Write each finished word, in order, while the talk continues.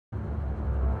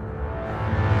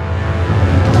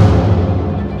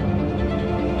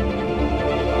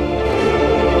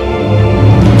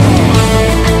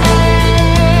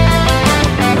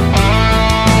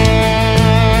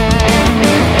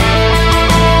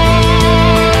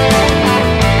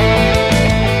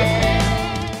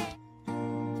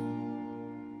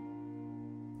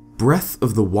Breath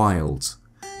of the Wild.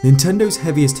 Nintendo's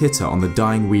heaviest hitter on the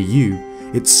dying Wii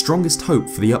U, its strongest hope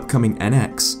for the upcoming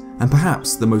NX, and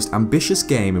perhaps the most ambitious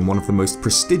game in one of the most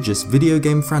prestigious video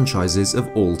game franchises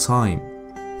of all time.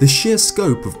 The sheer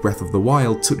scope of Breath of the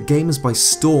Wild took gamers by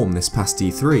storm this past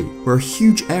E3, where a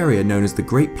huge area known as the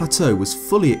Great Plateau was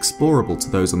fully explorable to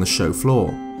those on the show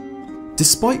floor.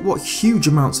 Despite what huge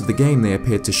amounts of the game they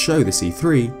appeared to show this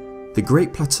E3, the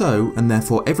Great Plateau, and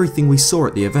therefore everything we saw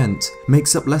at the event,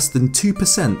 makes up less than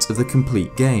 2% of the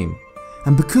complete game.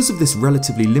 And because of this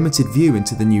relatively limited view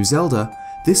into the new Zelda,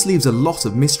 this leaves a lot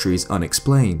of mysteries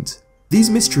unexplained. These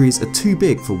mysteries are too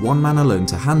big for one man alone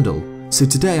to handle, so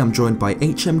today I'm joined by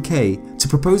HMK to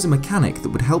propose a mechanic that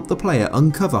would help the player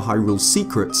uncover Hyrule's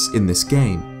secrets in this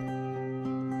game.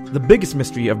 The biggest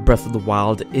mystery of Breath of the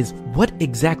Wild is what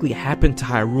exactly happened to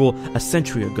Hyrule a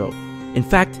century ago. In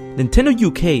fact, Nintendo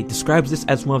UK describes this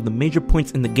as one of the major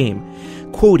points in the game,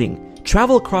 quoting,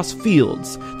 "Travel across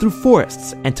fields, through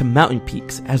forests, and to mountain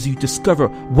peaks as you discover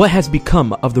what has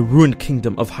become of the ruined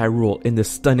kingdom of Hyrule in this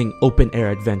stunning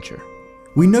open-air adventure."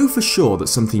 We know for sure that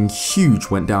something huge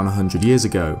went down 100 years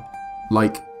ago,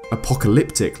 like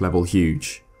apocalyptic level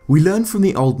huge. We learn from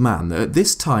the old man that at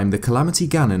this time the Calamity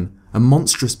Ganon, a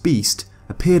monstrous beast,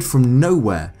 appeared from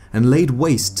nowhere and laid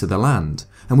waste to the land,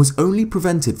 and was only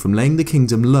prevented from laying the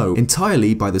kingdom low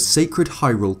entirely by the sacred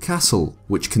Hyrule Castle,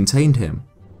 which contained him.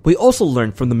 We also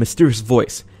learn from the mysterious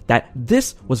voice that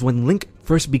this was when Link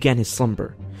first began his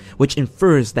slumber, which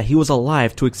infers that he was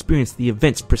alive to experience the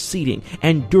events preceding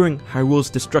and during Hyrule's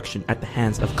destruction at the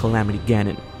hands of Calamity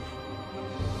Ganon.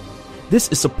 This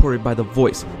is supported by the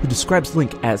voice who describes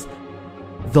Link as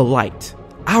the light,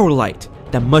 our light,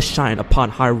 that must shine upon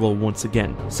Hyrule once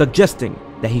again, suggesting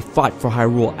that he fought for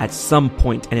Hyrule at some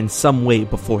point and in some way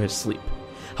before his sleep.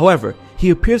 However, he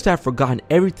appears to have forgotten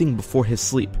everything before his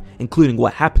sleep, including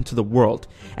what happened to the world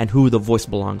and who the voice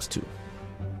belongs to.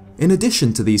 In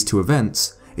addition to these two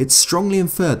events, it's strongly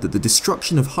inferred that the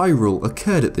destruction of Hyrule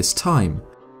occurred at this time,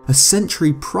 a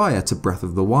century prior to Breath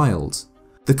of the Wild.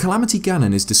 The Calamity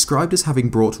Ganon is described as having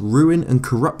brought ruin and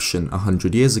corruption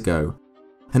 100 years ago,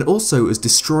 and also as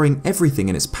destroying everything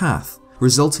in its path,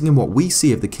 resulting in what we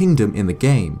see of the kingdom in the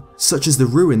game, such as the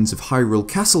ruins of Hyrule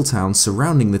Castletown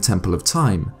surrounding the Temple of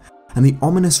Time, and the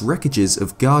ominous wreckages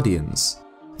of Guardians.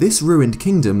 This ruined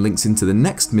kingdom links into the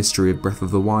next mystery of Breath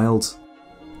of the Wild.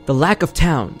 The lack of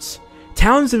towns.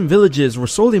 Towns and villages were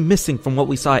sorely missing from what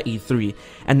we saw at E3,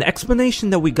 and the explanation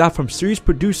that we got from series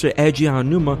producer Eiji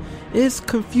Aonuma is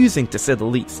confusing to say the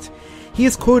least. He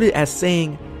is quoted as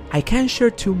saying, "I can't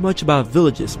share too much about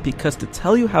villages because to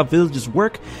tell you how villages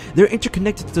work, they're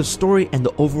interconnected to the story and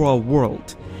the overall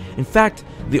world. In fact,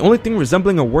 the only thing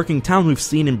resembling a working town we've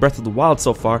seen in Breath of the Wild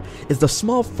so far is the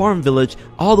small farm village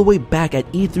all the way back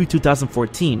at E3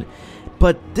 2014.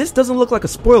 But this doesn't look like a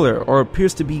spoiler or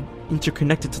appears to be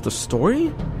interconnected to the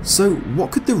story?" So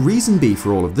what could the reason be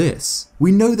for all of this?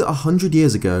 We know that 100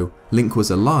 years ago, Link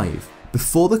was alive,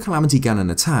 before the Calamity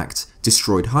Ganon attacked,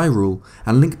 destroyed Hyrule,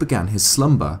 and Link began his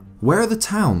slumber. Where are the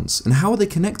towns, and how are they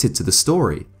connected to the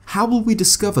story? How will we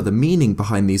discover the meaning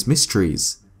behind these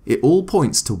mysteries? It all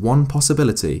points to one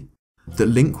possibility, that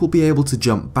Link will be able to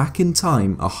jump back in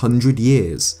time 100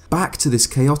 years, back to this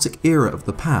chaotic era of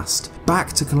the past,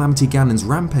 back to Calamity Ganon's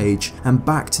rampage, and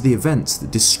back to the events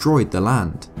that destroyed the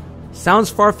land. Sounds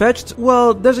far-fetched?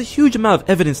 Well, there's a huge amount of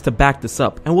evidence to back this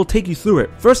up, and we'll take you through it.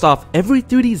 First off, every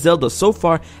 3D Zelda so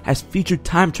far has featured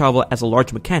time travel as a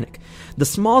large mechanic. The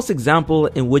smallest example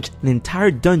in which an entire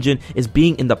dungeon is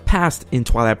being in the past in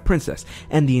Twilight Princess,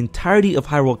 and the entirety of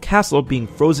Hyrule Castle being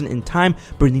frozen in time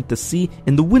beneath the sea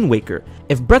in The Wind Waker.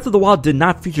 If Breath of the Wild did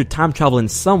not feature time travel in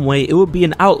some way, it would be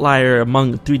an outlier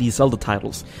among 3D Zelda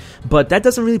titles. But that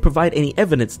doesn't really provide any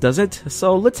evidence, does it?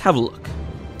 So let's have a look.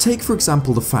 Take for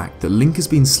example the fact that Link has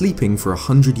been sleeping for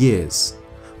 100 years.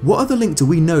 What other Link do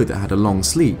we know that had a long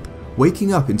sleep,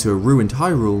 waking up into a ruined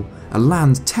Hyrule, a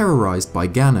land terrorized by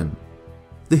Ganon?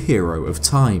 The hero of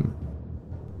time.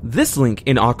 This Link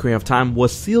in Ocarina of Time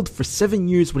was sealed for 7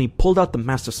 years when he pulled out the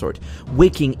Master Sword,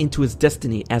 waking into his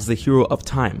destiny as the hero of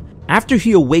time. After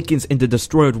he awakens in the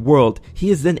destroyed world, he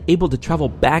is then able to travel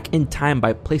back in time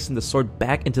by placing the sword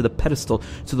back into the pedestal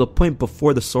to the point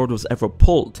before the sword was ever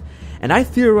pulled. And I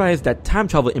theorize that time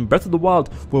travel in Breath of the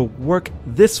Wild will work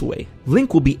this way.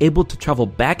 Link will be able to travel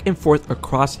back and forth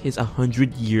across his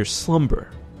 100-year slumber.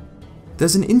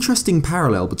 There's an interesting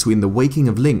parallel between the waking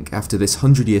of Link after this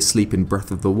 100-year sleep in Breath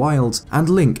of the Wild and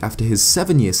Link after his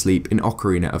 7-year sleep in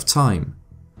Ocarina of Time.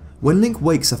 When Link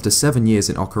wakes after 7 years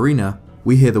in Ocarina,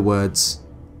 we hear the words,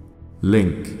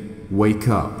 "Link, wake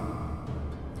up.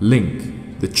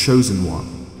 Link, the chosen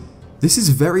one. This is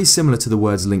very similar to the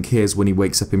words Link hears when he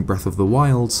wakes up in Breath of the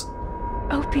Wild.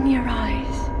 Open your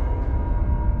eyes.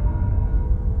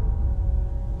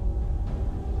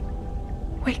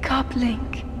 Wake up,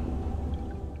 Link.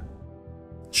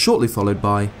 Shortly followed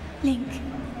by, Link,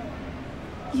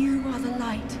 you are the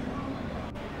light.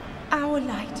 Our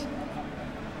light.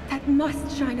 That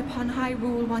must shine upon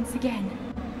Hyrule once again.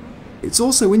 It's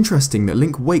also interesting that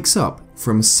Link wakes up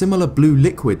from a similar blue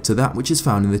liquid to that which is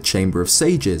found in the Chamber of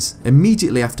Sages,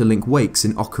 immediately after Link wakes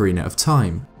in Ocarina of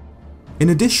Time. In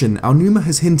addition, Aonuma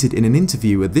has hinted in an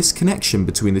interview at this connection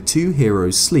between the two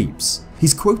heroes' sleeps.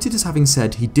 He's quoted as having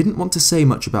said he didn't want to say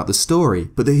much about the story,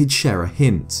 but that he'd share a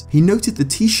hint. He noted the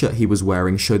t-shirt he was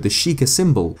wearing showed the Sheikah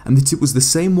symbol, and that it was the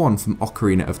same one from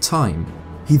Ocarina of Time.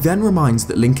 He then reminds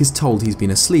that Link is told he's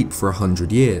been asleep for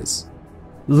 100 years.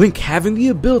 Link having the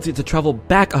ability to travel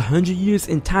back 100 years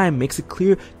in time makes it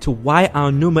clear to why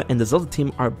Aonuma and the Zelda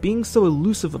team are being so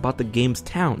elusive about the game's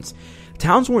towns.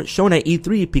 Towns weren't shown at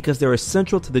E3 because they were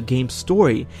central to the game's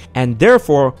story, and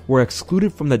therefore were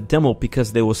excluded from the demo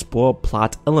because they will spoil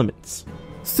plot elements.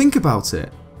 Think about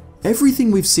it. Everything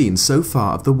we've seen so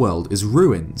far of the world is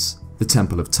ruins. The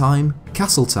Temple of Time,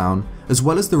 Castletown, as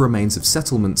well as the remains of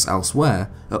settlements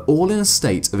elsewhere are all in a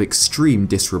state of extreme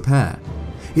disrepair.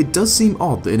 It does seem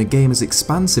odd that in a game as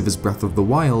expansive as Breath of the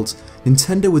Wild,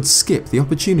 Nintendo would skip the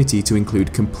opportunity to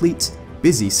include complete,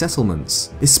 busy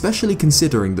settlements, especially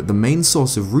considering that the main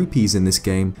source of rupees in this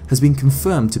game has been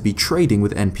confirmed to be trading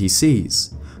with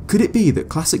NPCs. Could it be that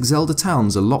classic Zelda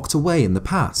towns are locked away in the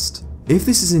past? If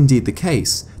this is indeed the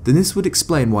case, then this would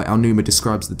explain why Aonuma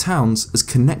describes the towns as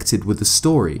connected with the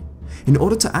story. In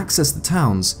order to access the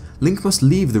towns, Link must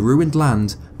leave the ruined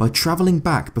land by travelling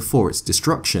back before its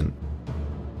destruction.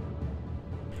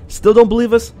 Still don't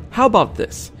believe us? How about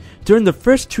this? During the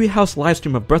first Treehouse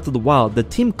livestream of Breath of the Wild, the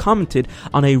team commented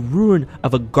on a ruin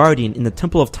of a guardian in the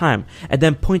Temple of Time, and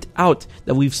then point out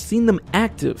that we've seen them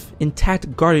active,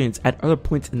 intact guardians at other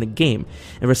points in the game.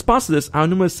 In response to this,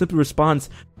 Aonuma simply responds,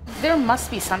 "There must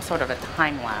be some sort of a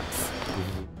time lapse."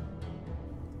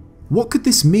 What could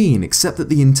this mean except that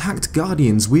the intact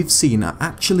guardians we've seen are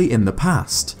actually in the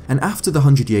past, and after the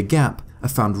 100-year gap are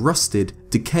found rusted,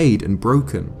 decayed and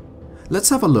broken? Let's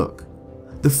have a look.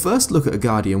 The first look at a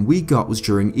guardian we got was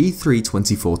during E3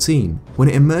 2014, when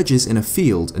it emerges in a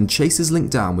field and chases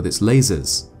Link down with its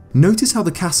lasers. Notice how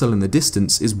the castle in the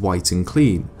distance is white and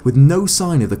clean, with no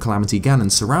sign of the Calamity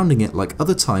Ganon surrounding it like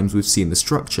other times we've seen the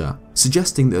structure,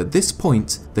 suggesting that at this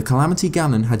point, the Calamity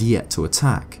Ganon had yet to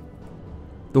attack.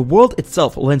 The world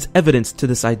itself lends evidence to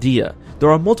this idea.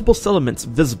 There are multiple settlements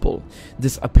visible,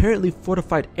 this apparently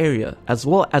fortified area, as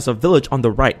well as a village on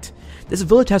the right. This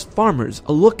village has farmers,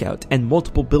 a lookout, and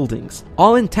multiple buildings,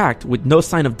 all intact with no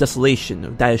sign of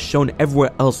desolation that is shown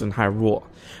everywhere else in Hyrule.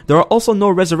 There are also no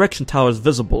resurrection towers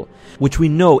visible, which we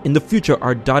know in the future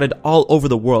are dotted all over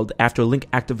the world after Link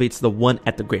activates the one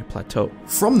at the Great Plateau.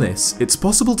 From this, it's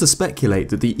possible to speculate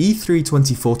that the E3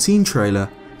 2014 trailer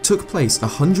took place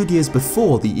 100 years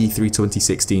before the E3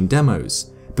 2016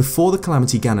 demos, before the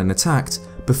Calamity Ganon attacked,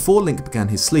 before Link began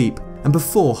his sleep, and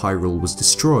before Hyrule was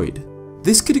destroyed.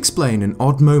 This could explain an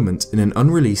odd moment in an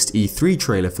unreleased E3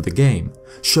 trailer for the game,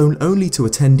 shown only to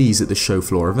attendees at the show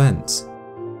floor event.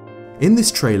 In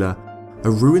this trailer,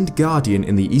 a ruined guardian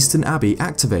in the Eastern Abbey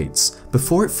activates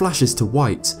before it flashes to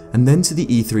white and then to the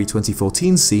E3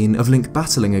 2014 scene of Link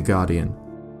battling a guardian.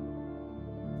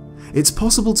 It's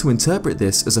possible to interpret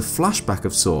this as a flashback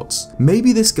of sorts.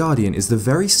 Maybe this guardian is the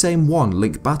very same one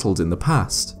Link battled in the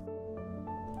past.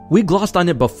 We glossed on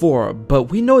it before, but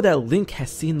we know that Link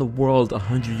has seen the world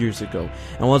 100 years ago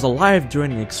and was alive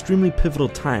during an extremely pivotal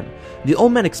time. The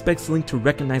old man expects Link to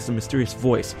recognize the mysterious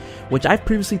voice, which I've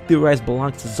previously theorized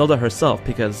belongs to Zelda herself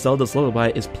because Zelda's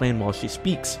lullaby is playing while she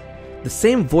speaks. The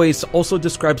same voice also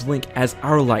describes Link as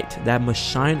our light that must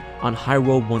shine on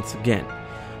Hyrule once again.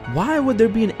 Why would there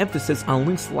be an emphasis on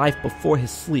Link's life before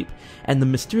his sleep and the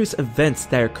mysterious events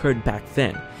that occurred back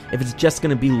then, if it's just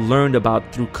going to be learned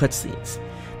about through cutscenes?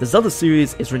 The Zelda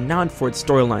series is renowned for its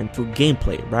storyline through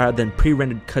gameplay rather than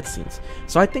pre-rendered cutscenes,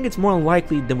 so I think it's more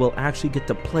likely that we'll actually get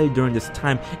to play during this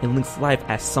time in Link's life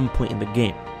at some point in the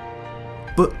game.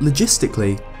 But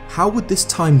logistically, how would this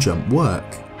time jump work?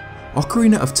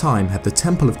 Ocarina of Time had the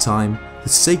Temple of Time, the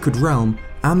Sacred Realm,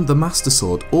 and the Master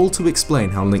Sword all to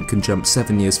explain how Link can jump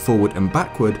 7 years forward and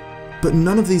backward, but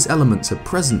none of these elements are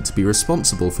present to be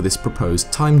responsible for this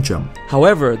proposed time jump.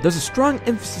 However, there's a strong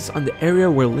emphasis on the area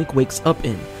where Link wakes up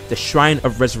in, the Shrine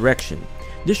of Resurrection.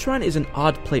 This shrine is an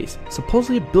odd place,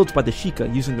 supposedly built by the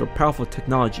Sheikah using their powerful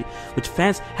technology, which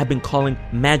fans have been calling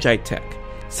Magi Tech.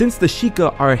 Since the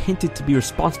Sheikah are hinted to be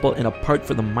responsible in a part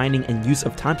for the mining and use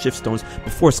of timeshift stones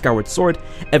before Skyward Sword,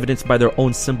 evidenced by their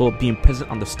own symbol being present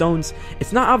on the stones,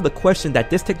 it's not out of the question that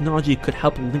this technology could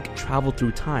help Link travel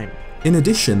through time. In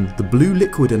addition, the blue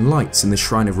liquid and lights in the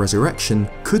Shrine of Resurrection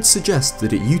could suggest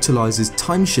that it utilizes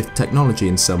timeshift technology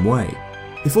in some way.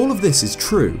 If all of this is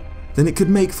true, then it could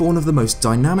make for one of the most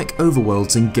dynamic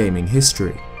overworlds in gaming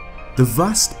history. The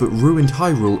vast but ruined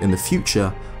Hyrule in the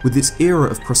future, with its era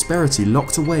of prosperity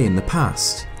locked away in the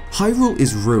past. Hyrule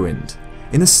is ruined,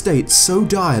 in a state so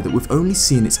dire that we've only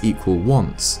seen its equal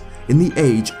once, in the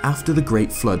age after the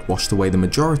Great Flood washed away the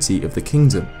majority of the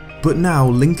kingdom. But now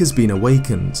Link has been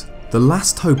awakened, the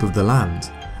last hope of the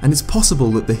land, and it's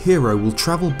possible that the hero will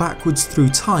travel backwards through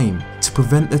time to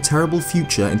prevent the terrible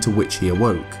future into which he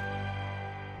awoke.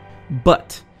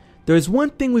 But there is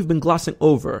one thing we've been glossing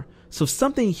over. So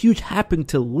something huge happened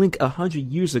to Link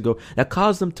 100 years ago that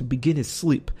caused him to begin his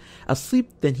sleep. A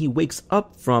sleep then he wakes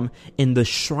up from in the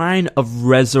Shrine of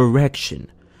Resurrection.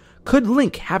 Could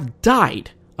Link have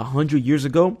died 100 years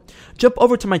ago? Jump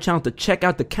over to my channel to check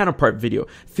out the counterpart video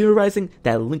theorizing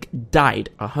that Link died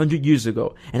 100 years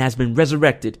ago and has been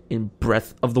resurrected in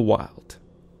Breath of the Wild.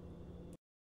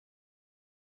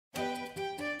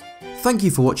 Thank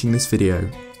you for watching this video.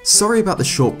 Sorry about the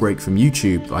short break from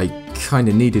YouTube, I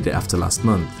kinda needed it after last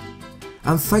month.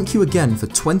 And thank you again for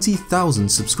 20,000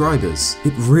 subscribers,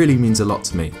 it really means a lot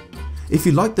to me. If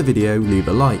you liked the video, leave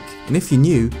a like, and if you're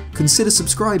new, consider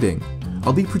subscribing.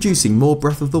 I'll be producing more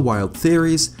Breath of the Wild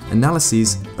theories,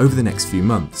 analyses over the next few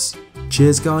months.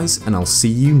 Cheers guys, and I'll see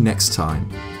you next time.